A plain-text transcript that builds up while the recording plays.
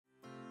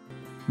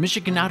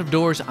Michigan Out of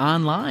Doors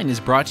Online is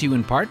brought to you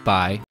in part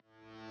by...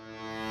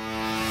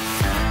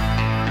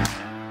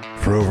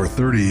 For over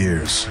 30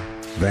 years,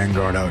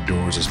 Vanguard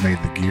Outdoors has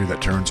made the gear that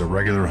turns a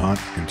regular hunt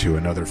into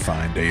another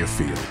fine day of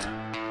field.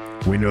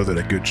 We know that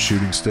a good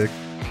shooting stick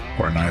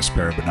or a nice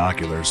pair of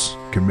binoculars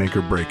can make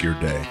or break your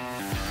day.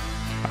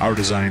 Our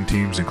design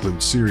teams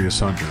include serious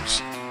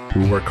hunters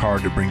who work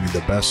hard to bring you the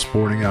best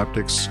sporting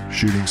optics,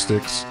 shooting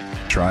sticks,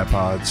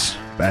 tripods,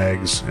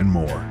 bags, and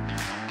more.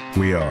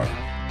 We are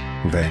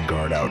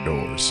Vanguard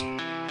Outdoors.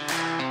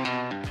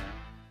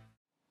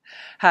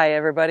 Hi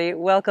everybody,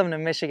 welcome to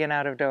Michigan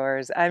Out of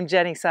Doors. I'm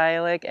Jenny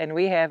Sialik and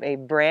we have a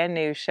brand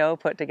new show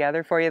put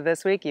together for you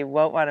this week. You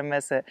won't want to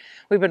miss it.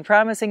 We've been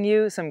promising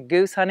you some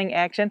goose hunting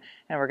action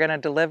and we're going to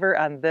deliver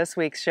on this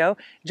week's show.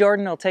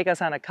 Jordan will take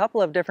us on a couple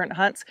of different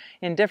hunts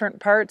in different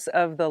parts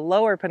of the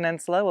Lower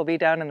Peninsula. We'll be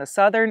down in the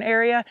southern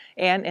area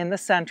and in the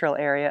central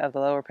area of the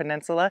Lower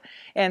Peninsula.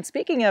 And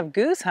speaking of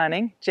goose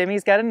hunting,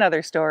 Jimmy's got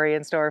another story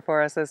in store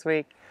for us this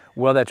week.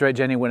 Well, that's right,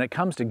 Jenny. When it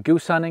comes to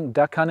goose hunting,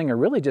 duck hunting, or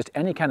really just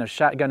any kind of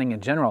shotgunning in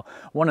general,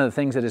 one of the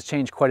things that has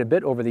changed quite a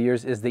bit over the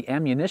years is the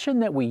ammunition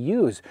that we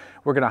use.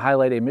 We're going to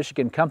highlight a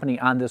Michigan company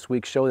on this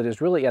week's show that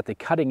is really at the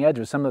cutting edge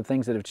of some of the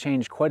things that have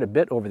changed quite a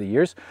bit over the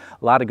years.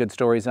 A lot of good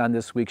stories on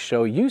this week's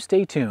show. You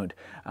stay tuned.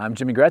 I'm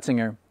Jimmy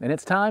Gretzinger, and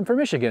it's time for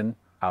Michigan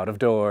Out of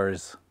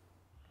Doors.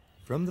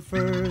 From the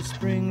first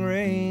spring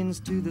rains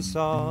to the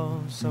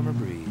soft summer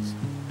breeze,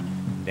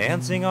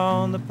 dancing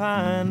on the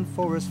pine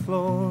forest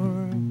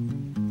floor,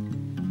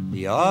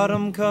 the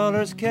autumn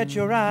colors catch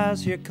your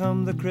eyes, here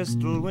come the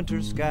crystal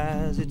winter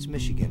skies. It's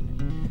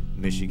Michigan,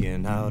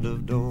 Michigan out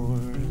of doors.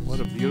 What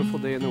a beautiful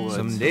day in the woods.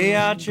 Someday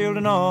our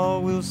children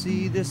all will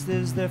see this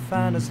is their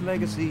finest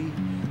legacy,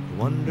 the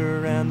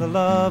wonder and the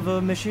love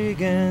of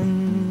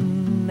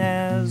Michigan.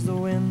 As the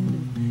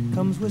wind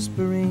comes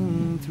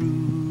whispering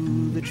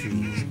through the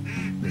trees,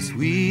 the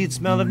sweet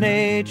smell of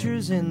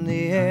nature's in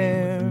the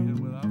air.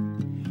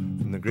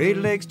 From the Great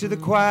Lakes to the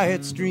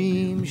quiet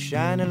stream,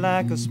 shining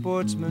like a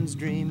sportsman's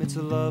dream, it's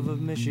a love of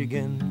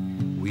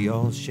Michigan we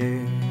all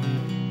share.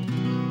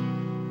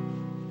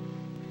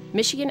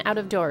 Michigan Out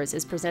of Doors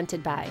is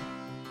presented by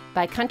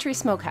Country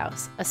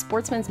Smokehouse, a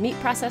sportsman's meat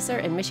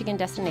processor and Michigan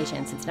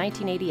destination since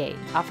 1988,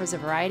 offers a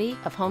variety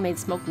of homemade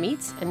smoked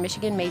meats and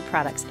Michigan-made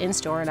products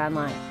in-store and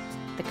online.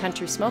 The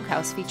Country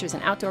Smokehouse features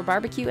an outdoor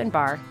barbecue and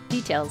bar.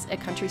 Details at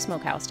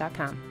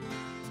countrysmokehouse.com.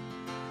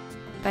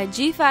 By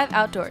G5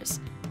 Outdoors,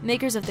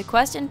 makers of the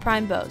Quest and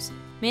Prime bows,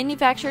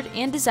 manufactured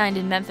and designed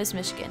in Memphis,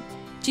 Michigan.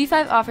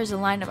 G5 offers a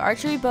line of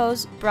archery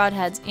bows,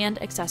 broadheads,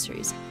 and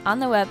accessories on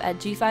the web at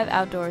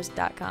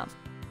g5outdoors.com.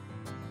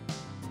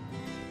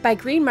 By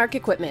Greenmark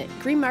Equipment.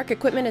 Greenmark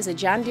Equipment is a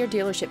John Deere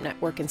dealership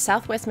network in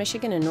southwest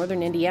Michigan and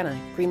northern Indiana.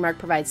 Greenmark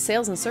provides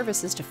sales and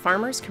services to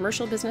farmers,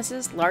 commercial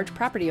businesses, large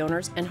property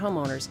owners, and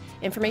homeowners.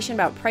 Information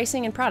about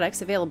pricing and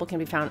products available can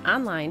be found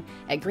online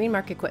at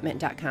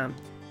greenmarkequipment.com.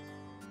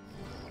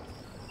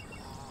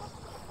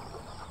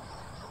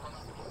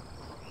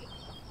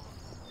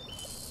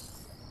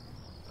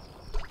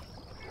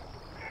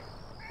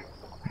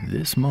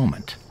 This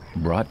moment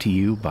brought to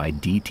you by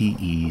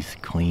DTE's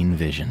Clean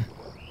Vision.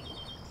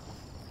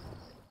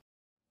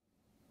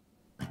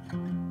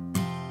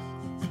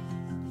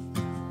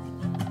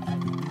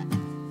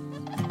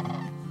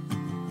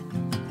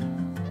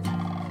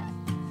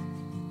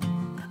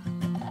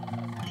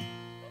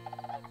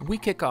 We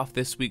kick off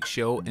this week's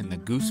show in the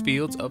Goose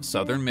Fields of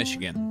southern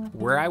Michigan,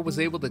 where I was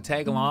able to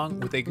tag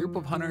along with a group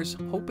of hunters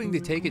hoping to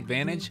take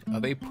advantage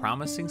of a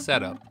promising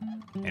setup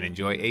and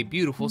enjoy a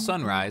beautiful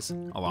sunrise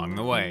along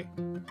the way.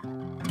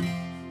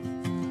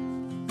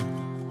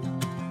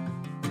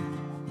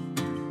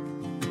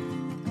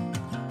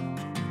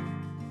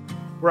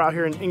 We're out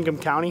here in Ingham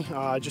County,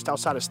 just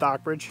outside of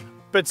Stockbridge.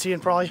 Been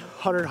seeing probably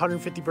 100,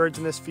 150 birds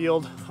in this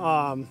field,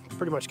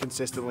 pretty much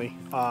consistently.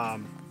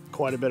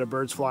 Quite a bit of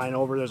birds flying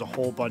over. There's a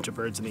whole bunch of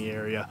birds in the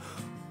area.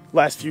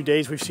 Last few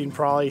days we've seen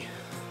probably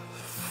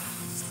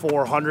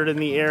 400 in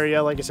the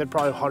area. Like I said,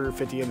 probably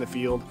 150 in the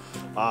field.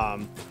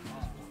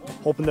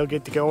 Hoping they'll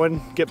get to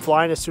going, get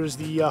flying as soon as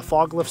the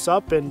fog lifts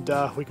up and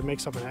we can make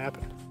something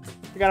happen.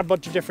 We got a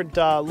bunch of different,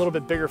 little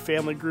bit bigger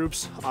family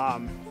groups.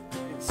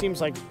 It seems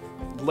like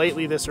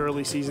lately this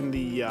early season,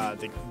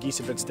 the geese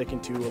have been sticking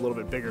to a little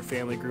bit bigger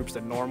family groups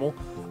than normal.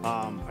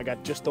 I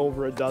got just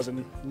over a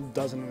dozen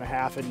and a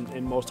half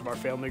in most of our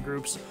family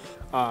groups.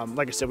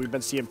 Like I said, we've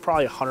been seeing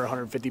probably 100,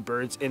 150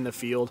 birds in the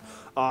field.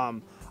 I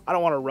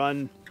don't want to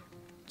run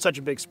such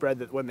a big spread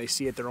that when they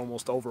see it, they're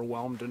almost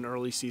overwhelmed in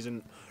early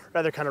season.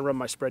 Rather kind of run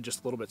my spread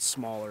just a little bit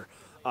smaller.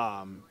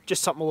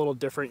 Just something a little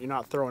different. You're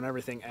not throwing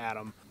everything at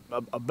them.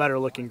 A better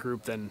looking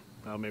group than,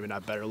 well, maybe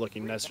not better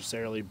looking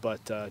necessarily,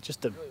 but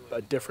just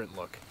a different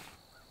look.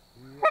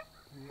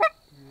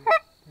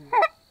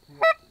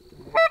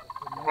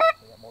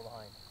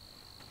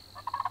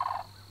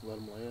 Let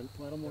them land.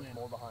 Let them land.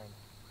 More behind.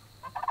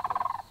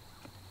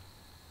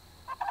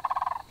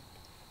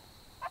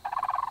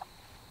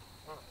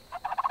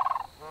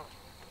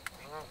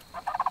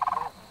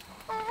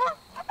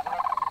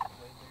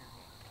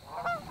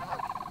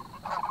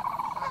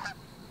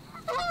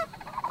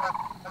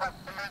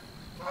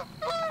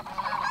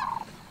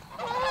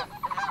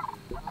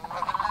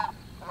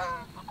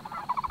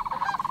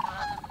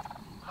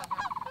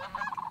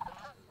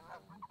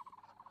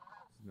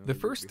 The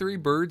first 3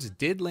 birds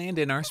did land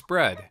in our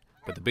spread,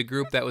 but the big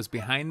group that was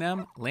behind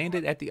them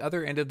landed at the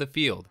other end of the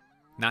field,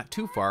 not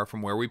too far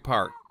from where we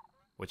parked,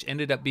 which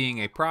ended up being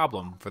a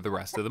problem for the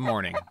rest of the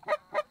morning.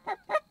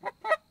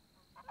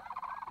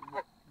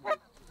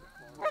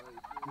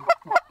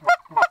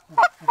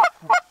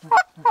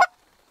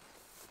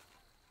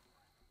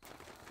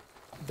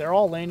 They're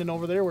all landing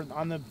over there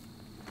on the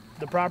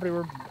property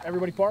where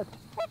everybody parked.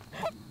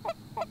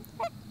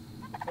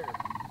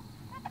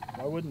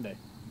 Why wouldn't they?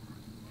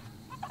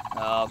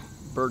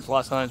 Birds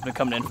last time has been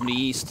coming in from the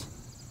east.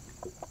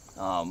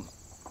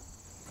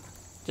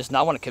 Just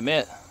not want to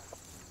commit.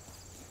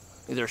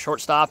 Either short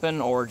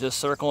stopping or just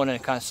circling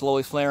and kind of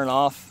slowly flaring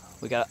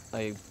off. We got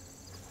a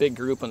big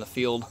group in the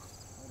field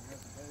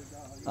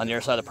on the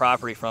other side of the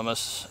property from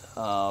us.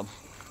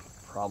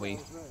 Probably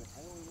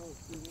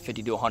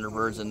 50 to 100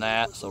 birds in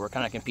that, so we're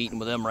kind of competing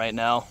with them right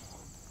now.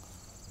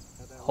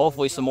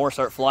 Hopefully some more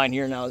start flying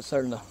here now. It's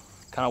starting to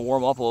kind of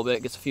warm up a little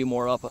bit. Gets a few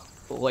more up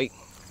late,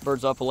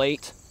 birds up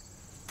late.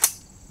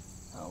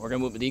 We're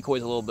gonna move the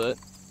decoys a little bit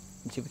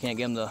and see if we can't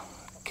get them to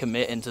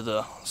commit into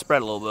the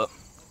spread a little bit.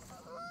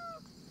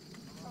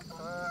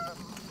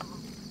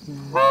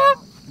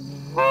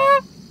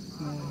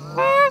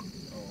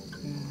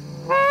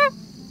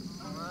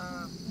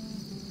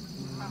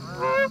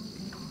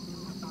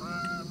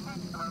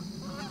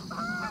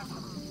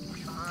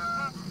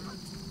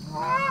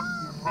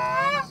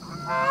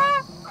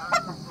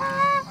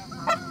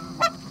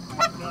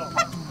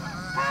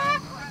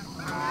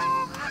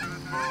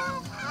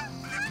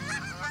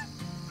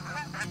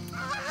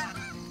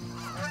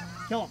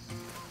 Kill him.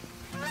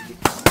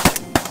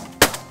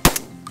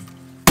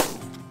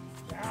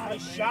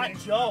 Nice shot,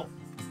 Joe.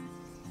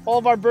 All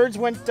of our birds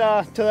went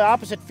to the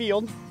opposite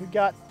field. We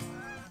got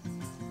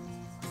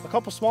a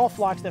couple small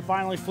flocks that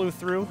finally flew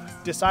through.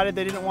 Decided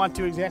they didn't want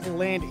to exactly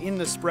land in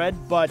the spread,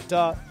 but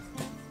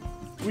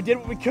we did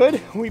what we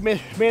could. We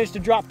managed to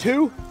drop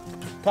 2.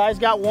 Ty's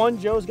got 1,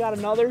 Joe's got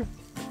another.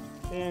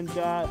 And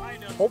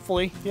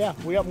hopefully, yeah,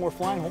 we got more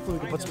flying. Hopefully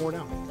we can put some more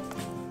down.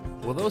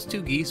 Well, those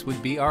 2 geese would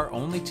be our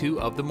only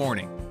 2 of the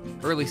morning.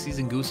 Early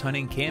season goose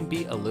hunting can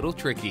be a little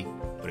tricky,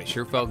 but it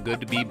sure felt good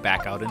to be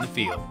back out in the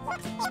field.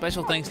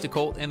 Special thanks to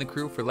Colt and the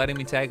crew for letting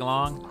me tag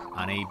along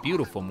on a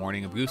beautiful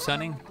morning of goose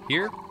hunting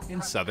here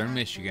in southern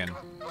Michigan.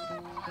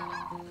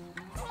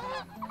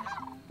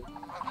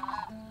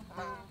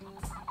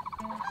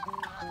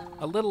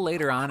 A little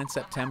later on in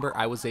September,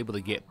 I was able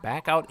to get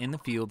back out in the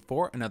field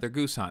for another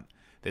goose hunt,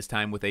 this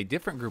time with a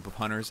different group of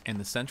hunters in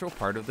the central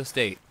part of the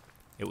state.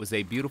 It was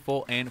a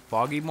beautiful and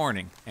foggy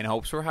morning, and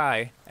hopes were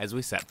high as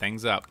we set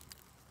things up.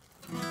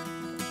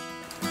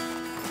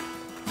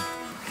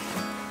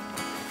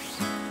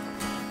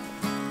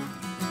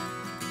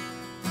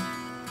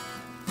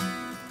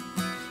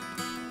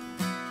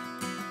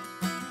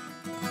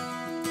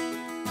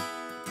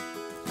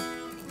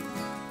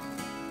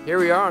 Here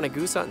we are on a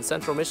goose hunt in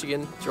central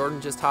Michigan. Jordan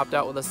just hopped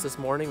out with us this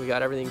morning. We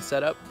got everything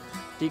set up.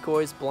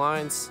 Decoys,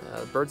 blinds,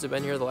 birds have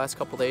been here the last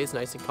couple days,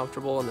 nice and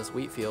comfortable in this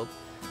wheat field.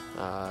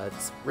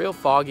 It's real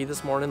foggy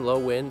this morning, low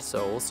wind,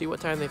 so we'll see what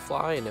time they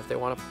fly and if they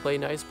want to play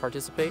nice,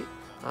 participate.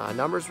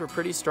 Numbers were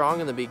pretty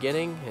strong in the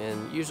beginning,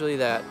 and usually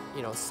that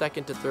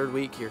second to third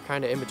week you're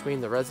kind of in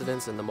between the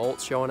residents and the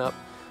molts showing up.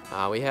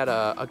 We had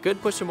a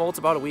good push of molts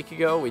about a week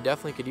ago. We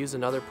definitely could use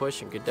another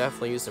push and could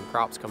definitely use some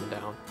crops coming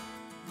down.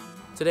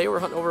 Today we're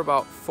hunting over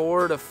about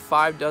 4 to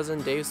 5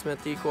 dozen Dave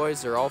Smith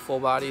decoys. They're all full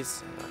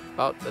bodies,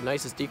 about the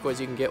nicest decoys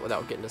you can get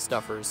without getting to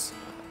stuffers.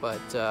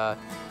 But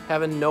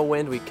having no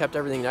wind, we kept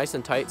everything nice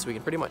and tight so we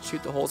can pretty much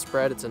shoot the whole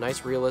spread. It's a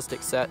nice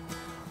realistic set.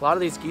 A lot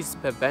of these geese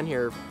have been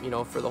here,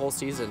 for the whole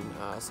season,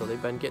 so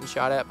they've been getting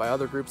shot at by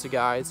other groups of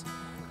guys.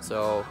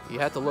 So you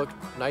have to look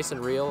nice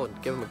and real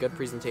and give them a good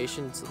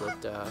presentation so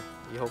that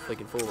you hopefully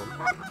can fool them.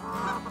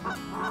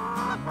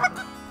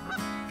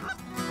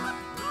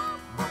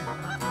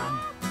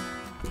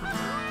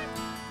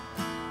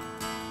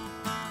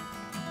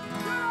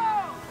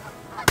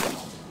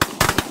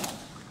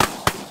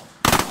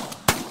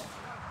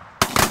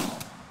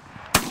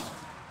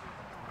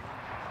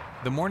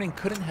 The morning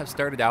couldn't have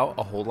started out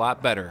a whole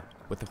lot better,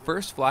 with the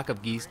first flock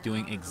of geese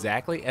doing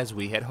exactly as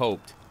we had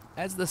hoped.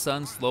 As the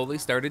sun slowly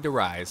started to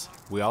rise,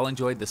 we all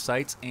enjoyed the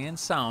sights and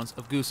sounds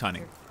of goose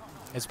hunting,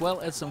 as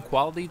well as some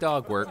quality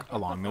dog work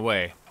along the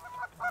way.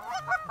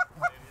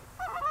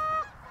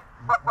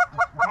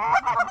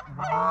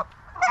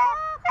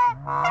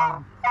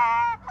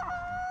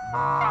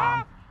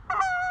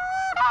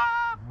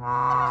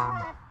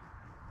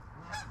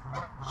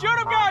 Shoot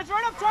him, guys,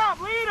 right up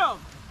top, lead him!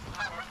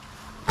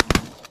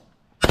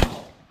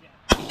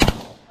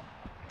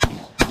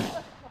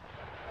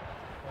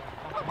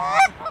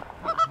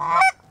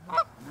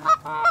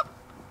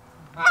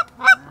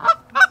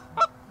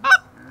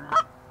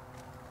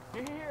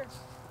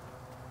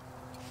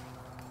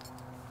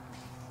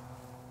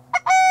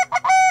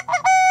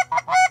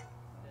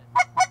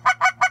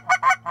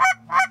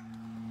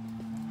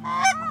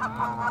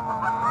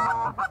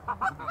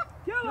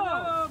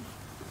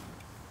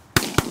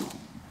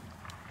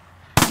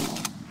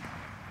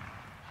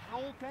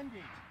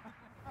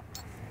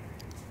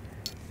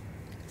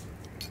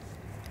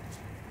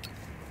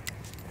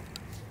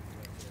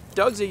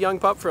 Doug's a young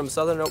pup from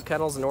Southern Oak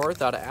Kennels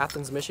North out of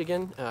Athens,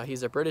 Michigan.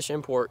 He's a British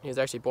import. He's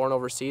actually born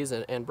overseas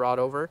and brought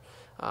over.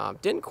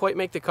 Didn't quite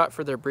make the cut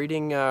for their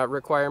breeding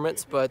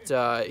requirements, but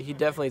he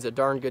definitely is a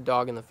darn good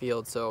dog in the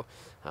field. So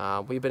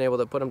we've been able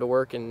to put him to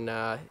work,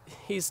 and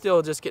he's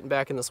still just getting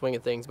back in the swing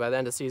of things. By the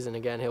end of the season,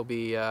 again, he'll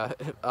be a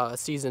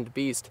seasoned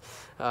beast.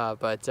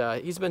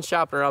 But he's been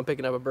shopping around,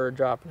 picking up a bird,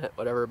 dropping it,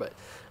 whatever. But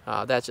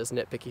that's just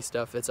nitpicky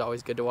stuff. It's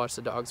always good to watch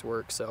the dogs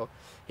work. So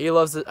he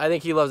loves it. I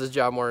think he loves his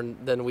job more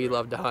than we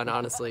love to hunt,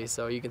 honestly.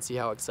 So you can see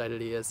how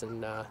excited he is,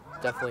 and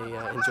definitely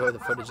enjoy the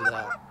footage of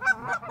that.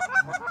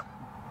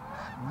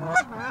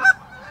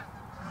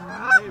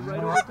 Hey,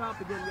 right over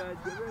top again, guys.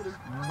 Get ready.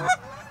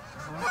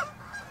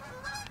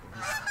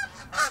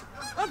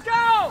 Let's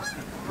go!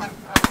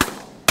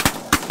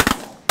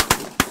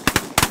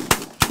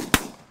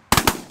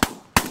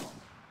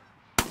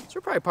 So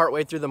we're probably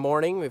partway through the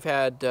morning. We've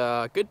had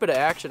a good bit of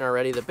action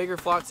already. The bigger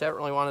flocks haven't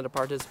really wanted to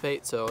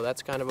participate, so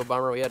that's kind of a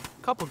bummer. We had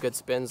a couple good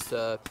spins,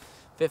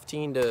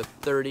 15 to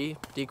 30,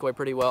 decoy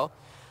pretty well.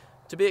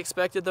 To be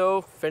expected though,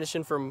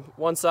 finishing from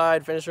one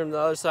side, finishing from the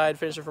other side,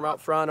 finishing from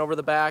out front, over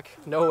the back,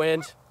 no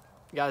wind.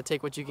 You gotta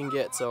take what you can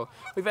get. So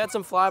we've had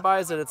some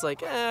flybys that it's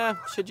like,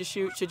 should you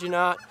shoot, should you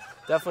not?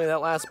 Definitely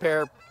that last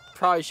pair,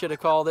 probably should have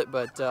called it,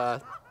 but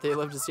they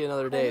live to see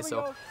another day.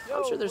 So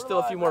I'm sure there's still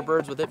a few more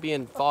birds with it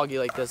being foggy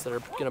like this that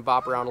are gonna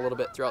bop around a little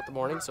bit throughout the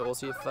morning. So we'll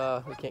see if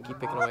we can't keep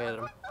picking away at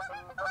them.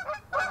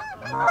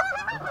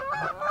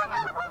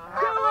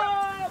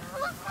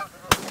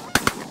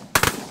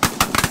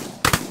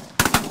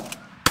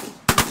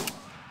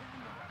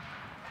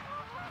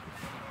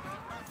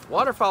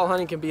 Waterfowl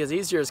hunting can be as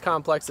easy or as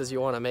complex as you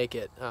want to make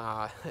it.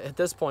 At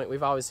this point,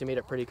 we've obviously made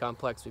it pretty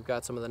complex. We've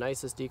got some of the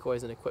nicest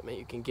decoys and equipment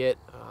you can get,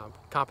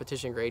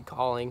 competition grade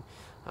calling.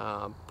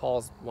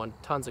 Paul's won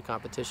tons of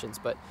competitions,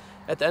 but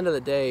at the end of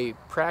the day,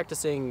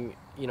 practicing,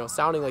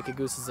 sounding like a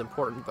goose is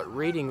important, but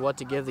reading what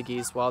to give the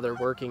geese while they're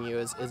working you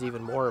is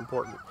even more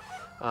important.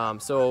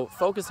 So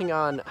focusing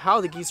on how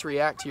the geese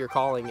react to your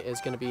calling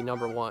is going to be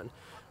number one.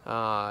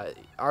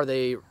 Are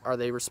they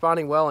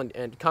responding well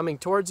and coming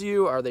towards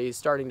you? Are they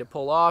starting to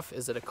pull off?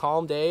 Is it a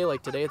calm day?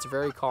 Like today, it's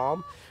very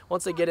calm.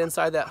 Once they get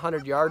inside that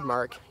 100-yard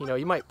mark,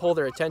 you might pull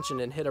their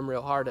attention and hit them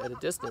real hard at a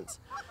distance.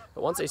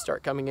 But once they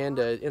start coming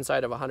into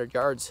inside of 100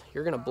 yards,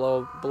 you're going to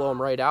blow them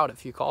right out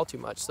if you call too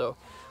much. So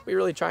we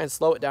really try and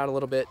slow it down a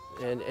little bit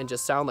and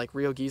just sound like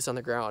real geese on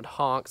the ground,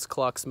 honks,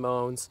 clucks,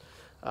 moans,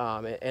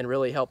 and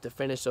really help to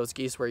finish those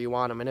geese where you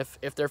want them. And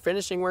if they're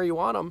finishing where you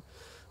want them,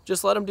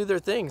 just let them do their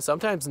thing.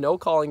 Sometimes no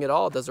calling at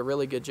all does a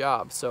really good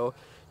job. So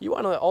you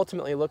want to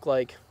ultimately look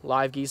like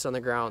live geese on the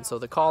ground. So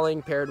the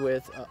calling paired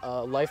with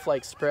a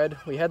lifelike spread.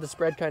 We had the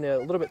spread kind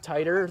of a little bit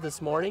tighter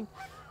this morning,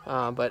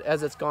 but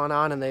as it's gone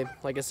on and they,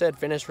 like I said,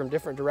 finished from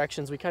different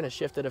directions, we kind of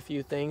shifted a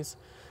few things.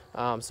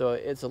 So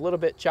it's a little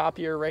bit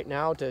choppier right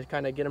now to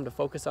kind of get them to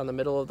focus on the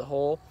middle of the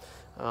hole.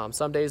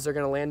 Some days they're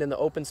going to land in the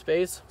open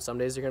space. Some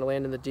days they're going to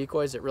land in the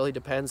decoys. It really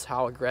depends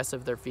how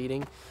aggressive they're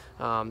feeding.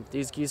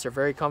 These geese are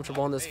very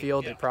comfortable in this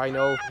field. They probably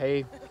know,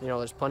 hey,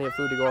 there's plenty of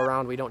food to go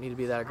around. We don't need to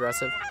be that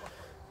aggressive.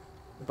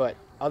 But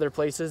other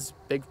places,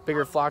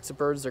 bigger flocks of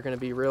birds, they're going to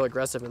be real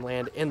aggressive and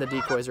land in the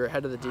decoys or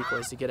ahead of the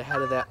decoys to get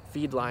ahead of that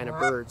feed line of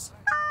birds.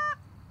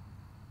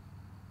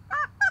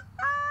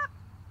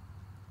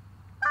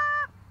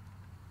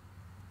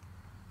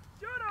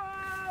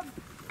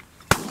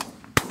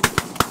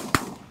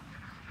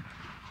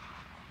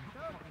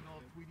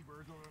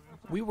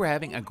 We were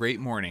having a great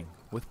morning,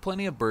 with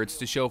plenty of birds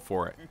to show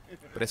for it.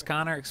 But as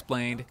Connor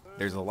explained,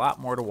 there's a lot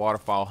more to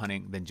waterfowl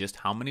hunting than just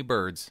how many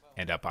birds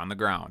end up on the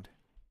ground.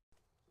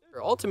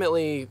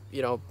 Ultimately,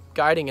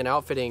 guiding and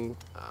outfitting,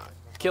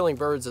 killing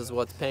birds is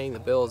what's paying the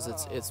bills.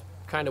 It's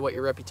kind of what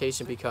your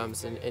reputation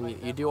becomes, and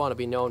you do want to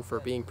be known for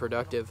being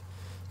productive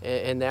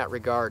in that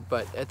regard.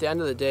 But at the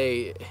end of the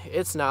day,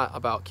 it's not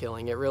about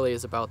killing. It really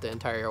is about the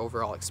entire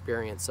overall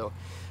experience. So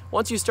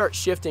once you start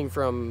shifting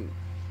from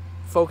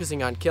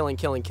focusing on killing,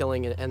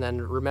 and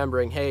then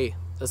remembering, hey,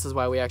 this is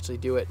why we actually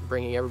do it,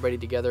 bringing everybody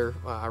together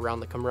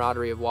around the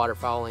camaraderie of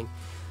waterfowling,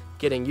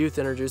 getting youth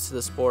introduced to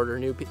the sport or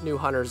new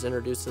hunters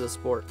introduced to the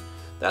sport.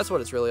 That's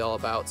what it's really all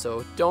about.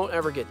 So don't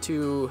ever get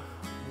too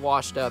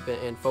washed up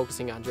in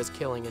focusing on just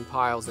killing in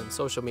piles and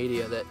social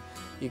media that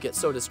you get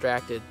so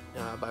distracted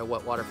by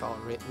what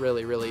waterfowling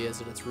really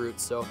is at its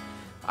roots. So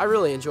I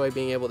really enjoy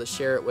being able to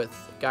share it with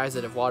guys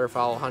that have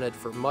waterfowl hunted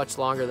for much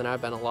longer than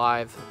I've been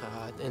alive,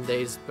 in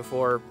days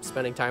before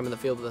spending time in the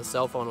field with a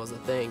cell phone was a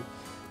thing,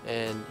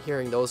 and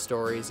hearing those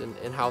stories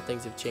and how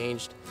things have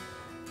changed.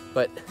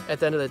 But at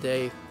the end of the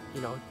day,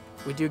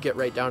 we do get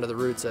right down to the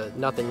roots.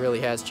 Nothing really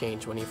has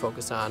changed when you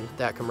focus on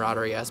that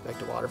camaraderie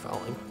aspect of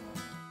waterfowling.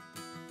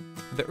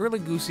 The early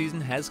goose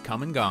season has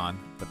come and gone,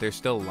 but there's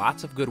still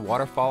lots of good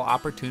waterfowl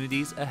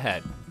opportunities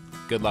ahead.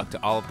 Good luck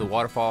to all of the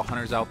waterfowl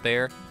hunters out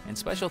there, and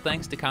special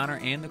thanks to Connor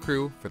and the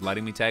crew for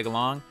letting me tag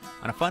along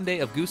on a fun day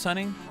of goose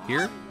hunting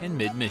here in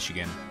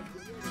mid-Michigan.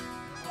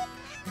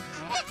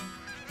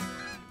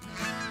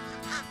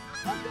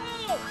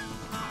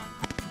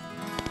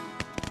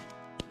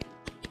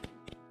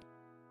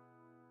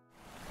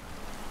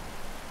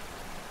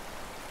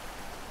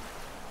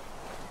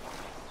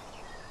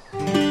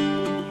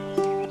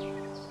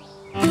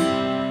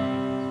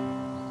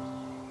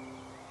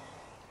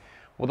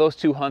 Well, those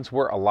two hunts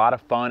were a lot of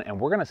fun, and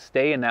we're going to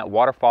stay in that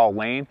waterfall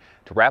lane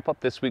to wrap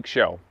up this week's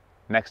show.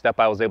 Next up,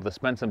 I was able to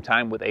spend some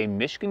time with a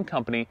Michigan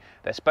company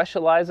that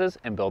specializes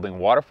in building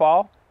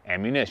waterfall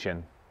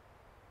ammunition.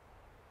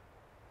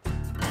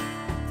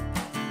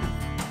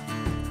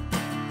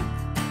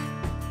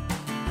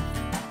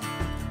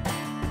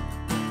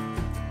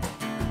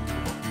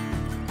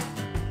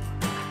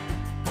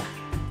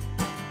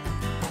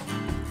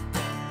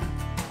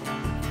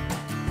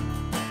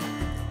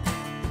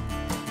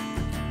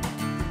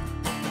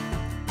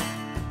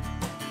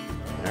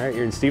 All right,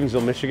 you're in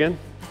Stevensville, Michigan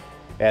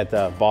at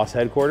the Boss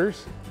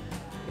headquarters,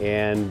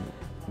 and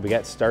we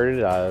got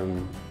started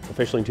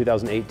officially in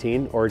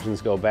 2018. Origins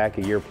go back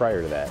a year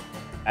prior to that.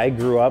 I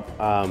grew up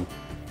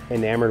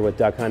enamored with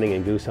duck hunting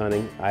and goose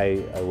hunting.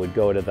 I would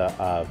go to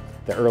the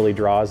early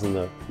draws in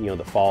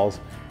the falls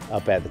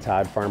up at the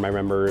Todd Farm. I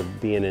remember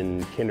being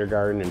in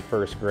kindergarten and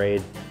first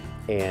grade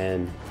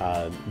and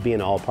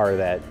being all part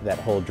of that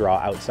whole draw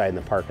outside in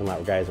the parking lot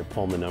where guys are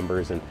pulling the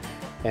numbers,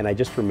 and I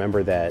just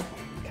remember that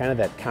kind of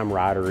that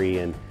camaraderie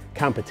and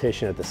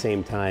competition at the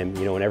same time,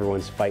 you know, when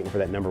everyone's fighting for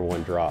that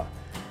 #1 draw.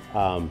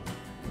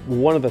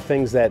 One of the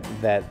things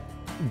that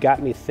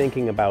got me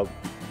thinking about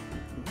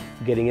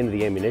getting into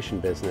the ammunition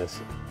business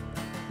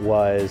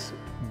was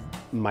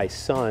my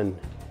son,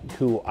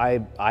 who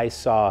I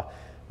saw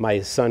my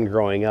son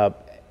growing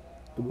up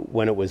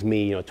when it was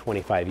me,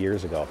 25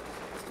 years ago.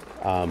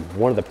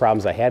 One of the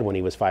problems I had when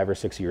he was 5 or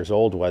 6 years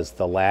old was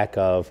the lack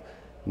of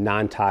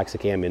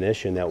non-toxic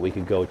ammunition that we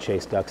could go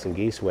chase ducks and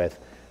geese with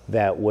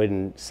that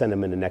wouldn't send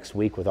them into next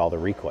week with all the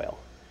recoil.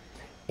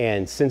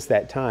 And since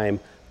that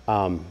time,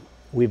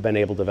 we've been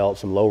able to develop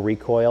some low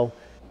recoil,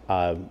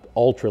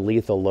 ultra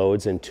lethal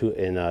loads in 2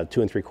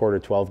 3/4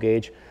 12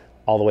 gauge,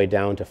 all the way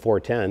down to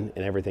 410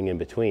 and everything in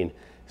between.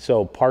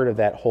 So part of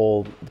that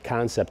whole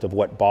concept of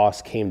what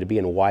Boss came to be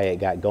and why it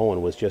got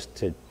going was just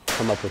to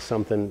come up with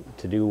something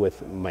to do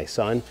with my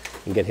son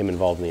and get him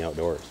involved in the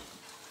outdoors.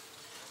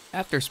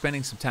 After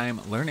spending some time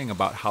learning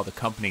about how the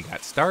company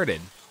got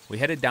started, we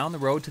headed down the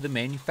road to the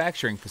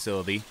manufacturing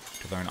facility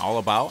to learn all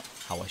about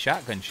how a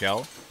shotgun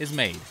shell is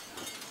made.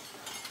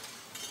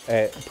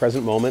 At the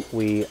present moment,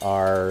 we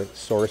are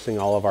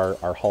sourcing all of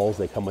our hulls.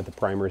 They come with the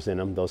primers in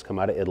them. Those come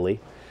out of Italy.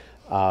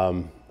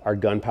 Our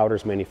gunpowder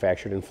is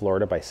manufactured in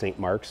Florida by St.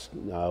 Mark's.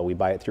 We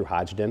buy it through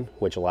Hodgdon,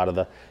 which a lot of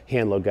the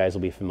hand load guys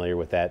will be familiar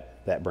with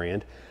that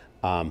brand.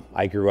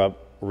 I grew up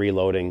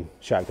reloading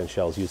shotgun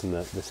shells using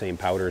the same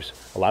powders,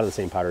 a lot of the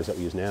same powders that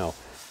we use now.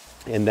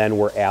 And then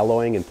we're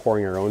alloying and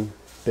pouring our own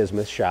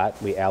bismuth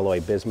shot. We alloy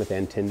bismuth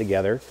and tin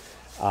together.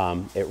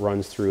 It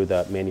runs through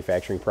the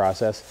manufacturing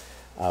process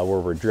where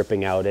we're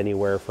dripping out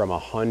anywhere from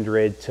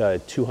 100 to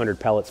 200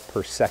 pellets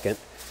per second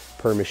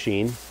per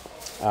machine.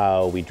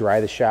 We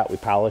dry the shot, we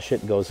polish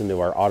it, goes into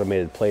our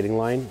automated plating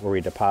line where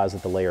we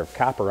deposit the layer of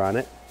copper on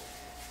it.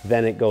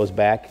 Then it goes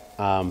back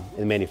in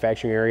the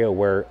manufacturing area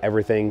where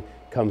everything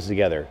comes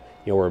together.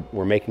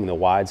 We're making the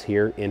wads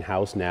here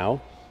in-house now.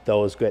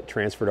 Those get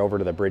transferred over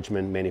to the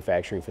Bridgman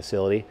manufacturing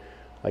facility.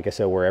 Like I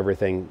said, where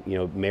everything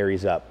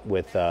marries up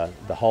with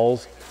the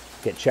hulls,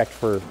 get checked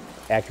for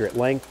accurate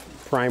length,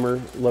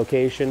 primer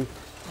location.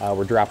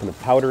 We're dropping the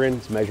powder in,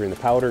 it's measuring the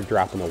powder,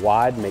 dropping the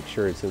wad, make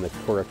sure it's in the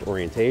correct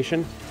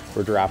orientation.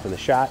 We're dropping the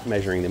shot,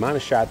 measuring the amount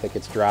of shot that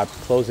gets dropped,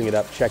 closing it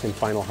up, checking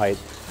final height.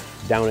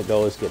 Down it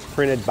goes, gets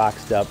printed,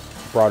 boxed up,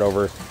 brought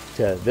over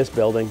to this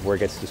building where it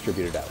gets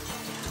distributed out.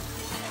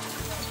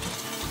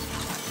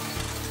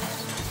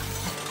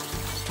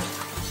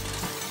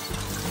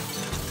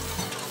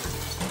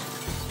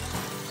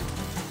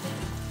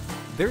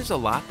 There's a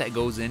lot that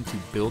goes into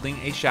building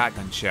a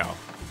shotgun shell,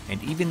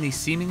 and even these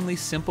seemingly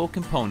simple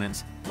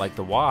components, like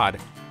the wad,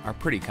 are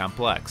pretty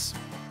complex.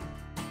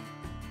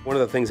 One of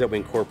the things that we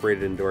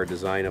incorporated into our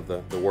design of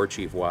the War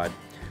Chief wad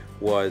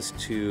was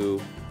to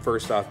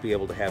first off be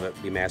able to have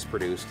it be mass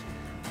produced,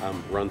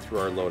 run through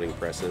our loading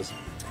presses.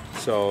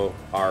 So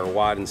our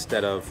wad,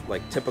 instead of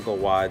like typical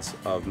wads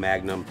of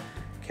Magnum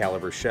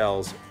caliber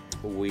shells,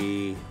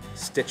 we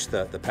stitch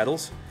the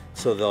petals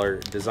so they're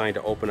designed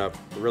to open up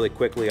really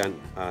quickly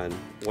on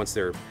once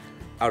they're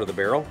out of the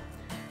barrel.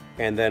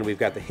 And then we've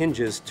got the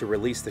hinges to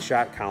release the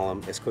shot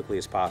column as quickly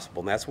as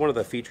possible. And that's one of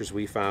the features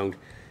we found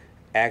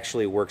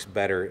actually works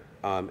better.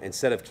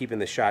 Instead of keeping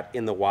the shot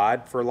in the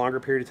wad for a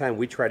longer period of time,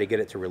 we try to get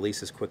it to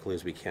release as quickly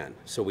as we can.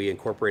 So we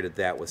incorporated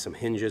that with some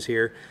hinges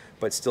here,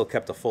 but still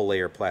kept a full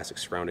layer of plastic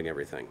surrounding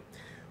everything.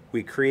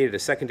 We created a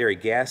secondary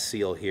gas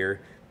seal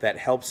here that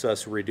helps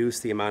us reduce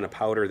the amount of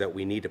powder that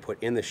we need to put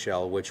in the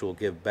shell, which will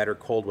give better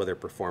cold weather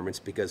performance,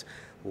 because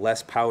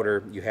less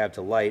powder you have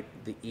to light,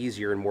 the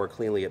easier and more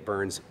cleanly it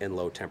burns in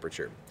low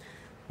temperature.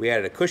 We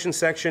added a cushion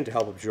section to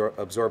help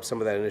absorb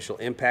some of that initial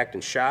impact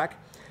and shock.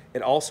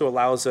 It also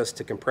allows us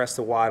to compress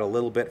the wad a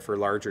little bit for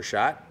larger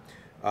shot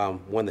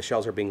when the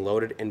shells are being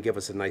loaded, and give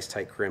us a nice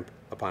tight crimp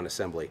upon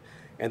assembly.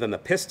 And then the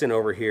piston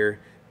over here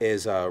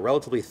is a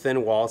relatively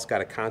thin wall. It's got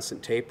a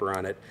constant taper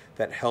on it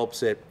that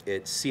helps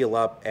it seal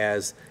up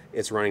as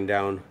it's running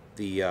down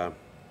the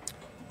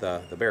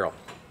barrel.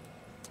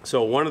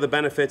 So one of the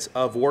benefits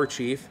of War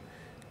Chief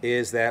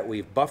is that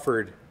we've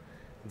buffered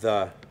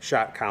the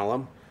shot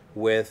column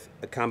with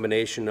a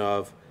combination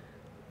of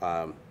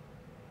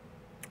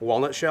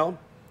walnut shell,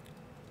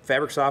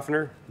 fabric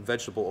softener,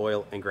 vegetable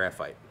oil, and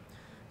graphite.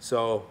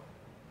 So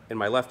in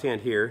my left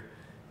hand here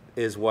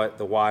is what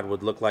the wad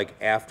would look like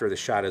after the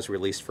shot is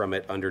released from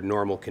it under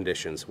normal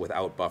conditions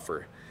without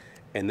buffer.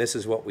 And this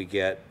is what we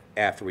get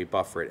after we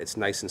buffer it. It's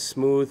nice and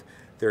smooth,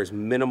 there's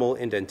minimal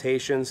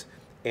indentations,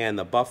 and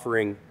the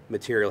buffering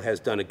material has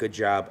done a good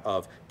job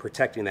of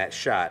protecting that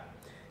shot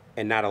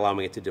and not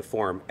allowing it to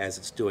deform as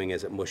it's doing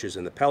as it mushes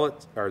in the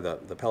pellet, or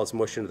the pellets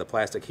mush into the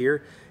plastic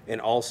here,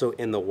 and also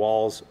in the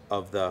walls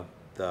of the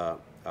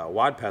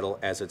wad pedal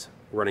as it's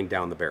running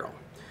down the barrel.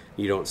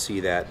 You don't see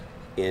that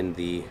in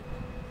the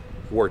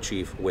War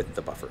Chief with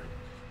the buffer.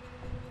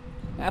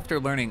 After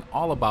learning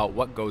all about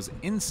what goes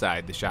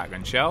inside the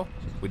shotgun shell,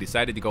 we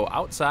decided to go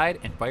outside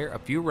and fire a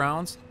few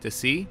rounds to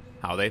see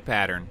how they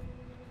pattern.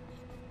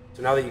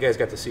 So now that you guys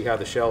got to see how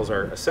the shells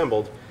are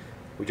assembled,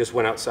 we just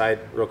went outside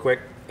real quick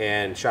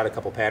and shot a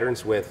couple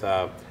patterns with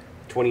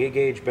 28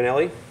 gauge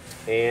Benelli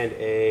and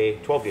a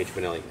 12 gauge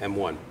Benelli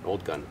M1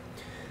 old gun.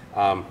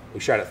 We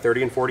shot at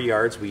 30 and 40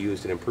 yards. We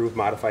used an improved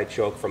modified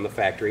choke from the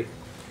factory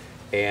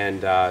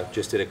and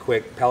just did a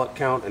quick pellet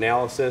count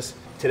analysis.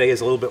 Today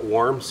is a little bit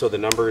warm, so the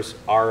numbers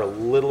are a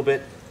little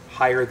bit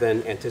higher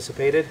than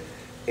anticipated.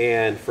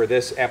 And for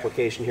this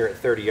application here at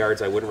 30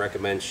 yards, I wouldn't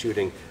recommend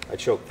shooting a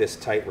choke this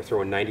tight. We're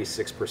throwing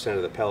 96%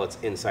 of the pellets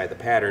inside the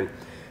pattern,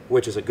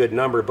 which is a good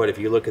number, but if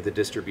you look at the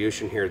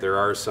distribution here, there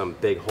are some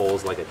big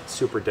holes, like a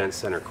super dense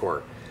center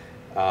core.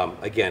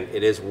 Again,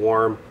 it is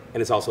warm,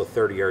 and it's also a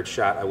 30-yard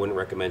shot. I wouldn't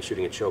recommend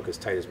shooting a choke as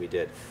tight as we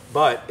did.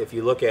 But if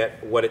you look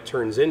at what it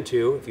turns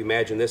into, if you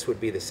imagine this would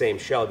be the same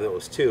shell that it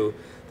was 2,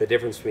 the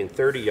difference between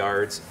 30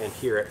 yards and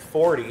here at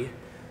 40,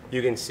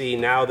 you can see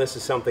now this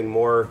is something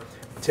more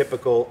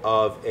typical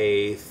of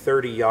a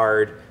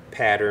 30-yard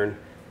pattern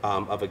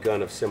of a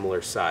gun of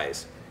similar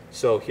size.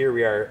 So here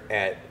we are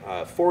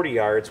at 40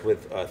 yards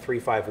with a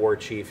 3.5 War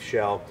Chief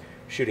shell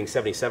shooting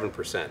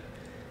 77%.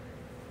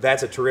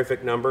 That's a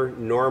terrific number.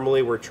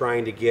 Normally we're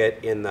trying to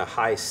get in the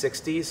high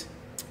 60s.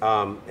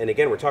 And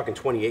again, we're talking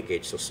 28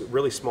 gauge, so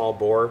really small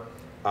bore.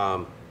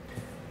 So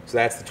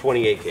that's the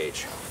 28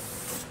 gauge.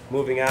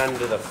 Moving on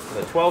to the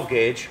 12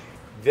 gauge.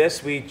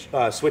 This we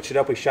switched it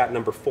up. We shot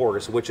number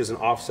 4s, which is an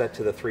offset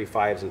to the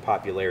 3.5s in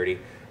popularity.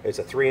 It's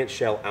a 3-inch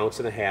shell,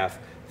 1.5 ounces.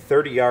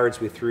 30 yards,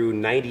 we threw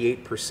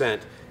 98%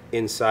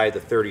 inside the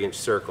 30-inch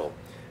circle.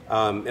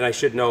 And I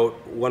should note,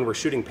 when we're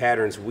shooting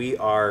patterns, we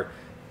are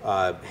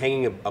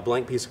hanging a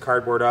blank piece of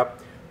cardboard up.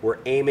 We're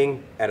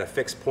aiming at a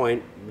fixed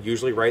point,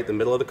 usually right in the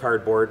middle of the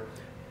cardboard,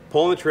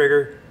 pulling the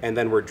trigger, and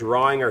then we're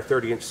drawing our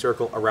 30-inch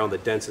circle around the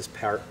densest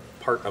part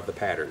of the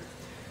pattern.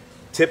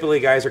 Typically,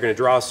 guys are going to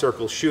draw a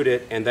circle, shoot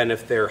it, and then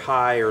if they're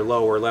high or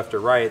low or left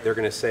or right, they're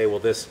going to say, well,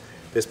 this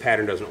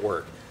pattern doesn't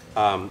work.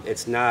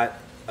 It's not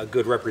a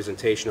good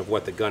representation of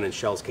what the gun and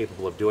shell is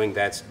capable of doing.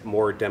 That's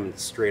more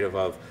demonstrative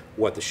of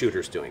what the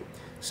shooter's doing.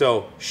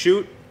 So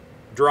shoot,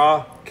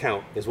 draw,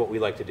 count is what we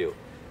like to do.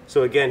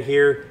 So again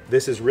here,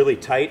 this is really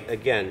tight.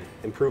 Again,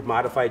 improved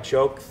modified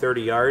choke,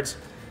 30 yards.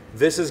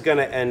 This is going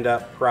to end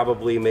up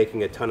probably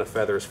making a ton of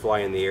feathers fly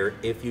in the air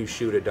if you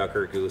shoot a duck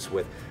or goose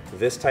with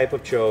this type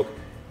of choke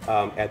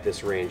at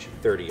this range,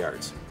 30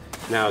 yards.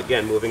 Now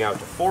again, moving out to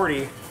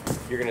 40,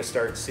 you're going to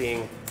start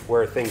seeing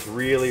where things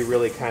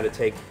really kind of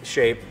take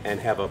shape and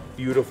have a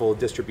beautiful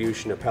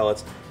distribution of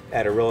pellets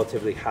at a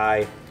relatively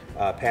high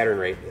pattern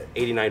rate,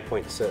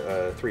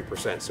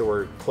 89.3%. So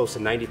we're close to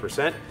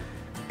 90%.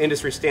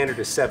 Industry standard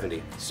is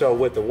 70. So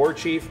with the War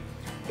Chief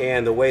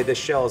and the way this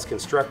shell is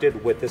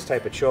constructed with this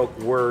type of choke,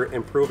 we're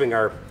improving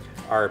our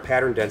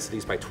pattern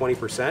densities by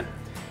 20%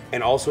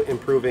 and also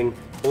improving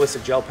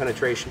ballistic gel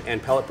penetration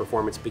and pellet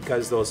performance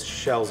because those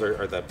shells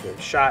or the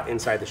shot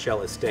inside the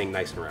shell is staying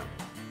nice and round.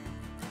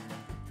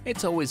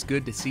 It's always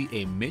good to see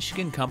a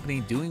Michigan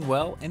company doing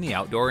well in the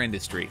outdoor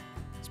industry.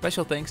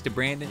 Special thanks to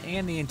Brandon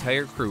and the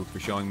entire crew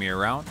for showing me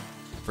around,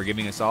 for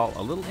giving us all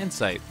a little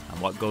insight on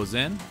what goes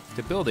in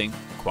to building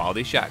a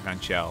quality shotgun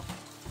shell.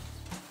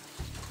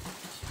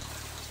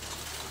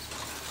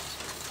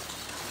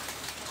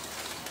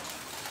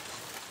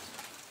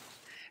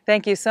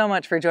 Thank you so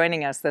much for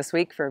joining us this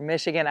week for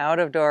Michigan Out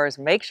of Doors.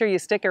 Make sure you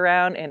stick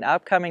around in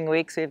upcoming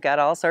weeks. We've got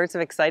all sorts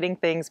of exciting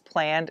things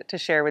planned to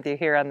share with you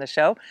here on the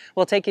show.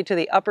 We'll take you to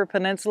the Upper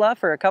Peninsula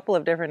for a couple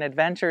of different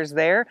adventures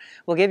there.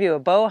 We'll give you a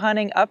bow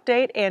hunting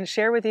update and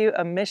share with you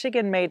a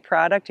Michigan-made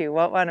product. You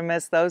won't want to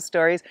miss those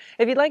stories.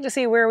 If you'd like to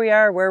see where we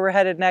are, where we're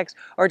headed next,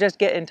 or just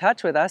get in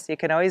touch with us, you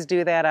can always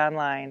do that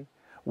online.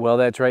 Well,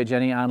 that's right,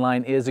 Jenny.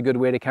 Online is a good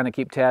way to kind of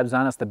keep tabs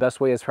on us. The best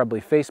way is probably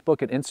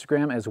Facebook and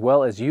Instagram as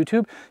well as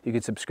YouTube. You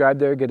can subscribe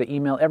there, get an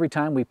email every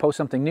time we post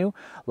something new.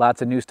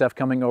 Lots of new stuff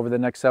coming over the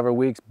next several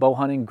weeks. Bow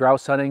hunting,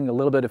 grouse hunting, a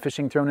little bit of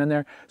fishing thrown in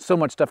there. So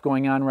much stuff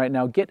going on right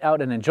now. Get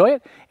out and enjoy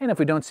it. And if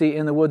we don't see you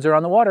in the woods or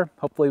on the water,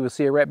 hopefully we'll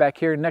see you right back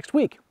here next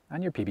week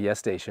on your PBS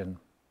station.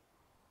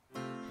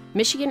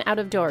 Michigan Out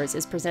of Doors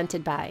is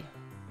presented by...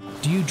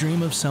 Do you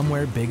dream of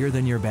somewhere bigger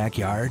than your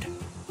backyard?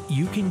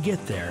 you can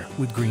get there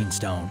with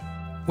Greenstone.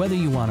 Whether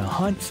you want to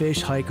hunt,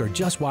 fish, hike, or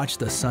just watch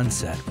the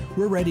sunset,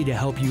 we're ready to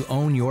help you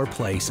own your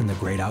place in the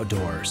great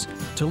outdoors.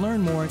 To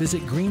learn more,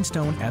 visit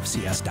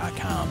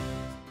greenstonefcs.com.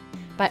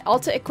 By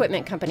Alta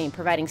Equipment Company,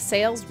 providing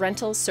sales,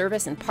 rentals,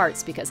 service, and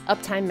parts because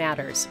uptime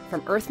matters.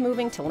 From earth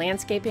moving to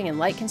landscaping and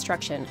light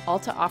construction,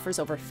 Alta offers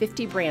over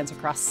 50 brands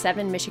across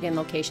 7 Michigan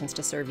locations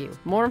to serve you.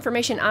 More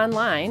information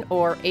online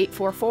or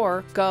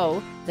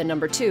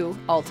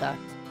 844-GO-2-ALTA.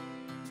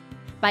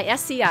 By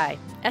SCI.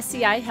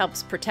 SCI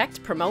helps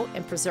protect, promote,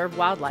 and preserve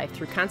wildlife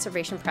through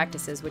conservation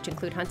practices which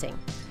include hunting.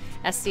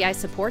 SCI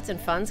supports and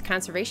funds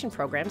conservation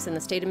programs in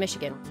the state of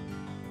Michigan.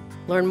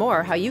 Learn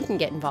more how you can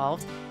get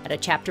involved at a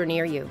chapter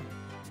near you.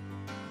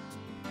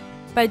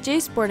 By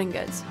Jay's Sporting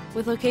Goods,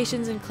 with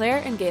locations in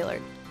Clare and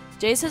Gaylord.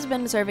 Jay's has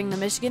been serving the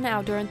Michigan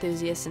outdoor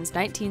enthusiast since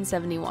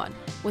 1971,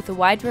 with a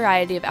wide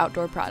variety of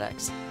outdoor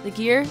products. The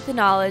gear, the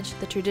knowledge,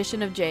 the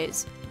tradition of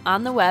Jay's.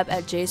 On the web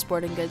at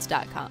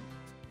jaysportinggoods.com.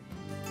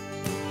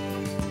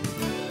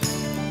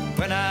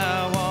 When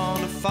I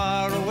wander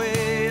far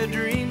away, a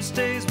dream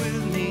stays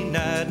with me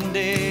night and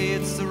day.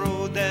 It's the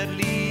road that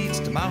leads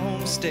to my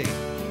home state.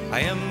 I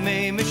am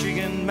a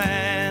Michigan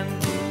man.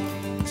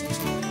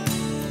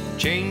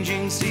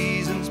 Changing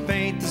seasons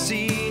paint the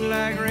scene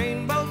like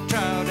rainbow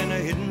trout in a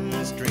hidden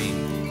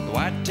stream. The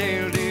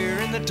white-tailed deer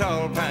in the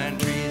tall pine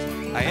trees.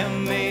 I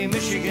am a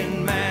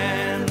Michigan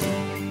man.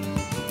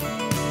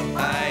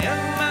 I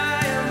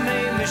am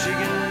a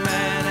Michigan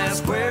man.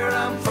 Ask where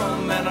I'm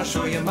from and I'll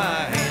show you my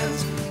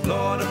hands.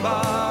 Lord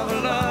above,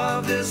 I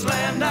love this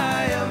land.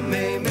 I am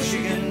a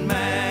Michigan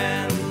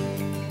man.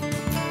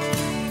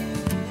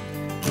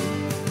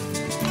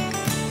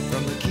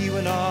 From the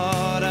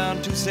Keweenaw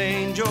down to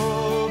St.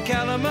 Joe,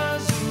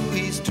 Kalamazoo,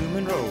 East to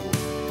Monroe,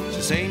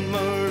 to St.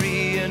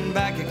 Marie and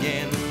back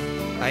again.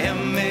 I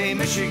am a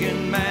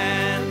Michigan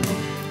man.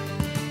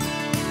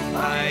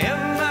 I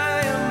am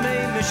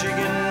a Michigan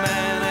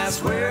man.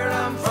 Ask where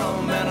I'm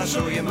from and I'll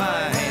show you my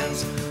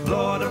hands.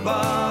 Lord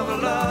above,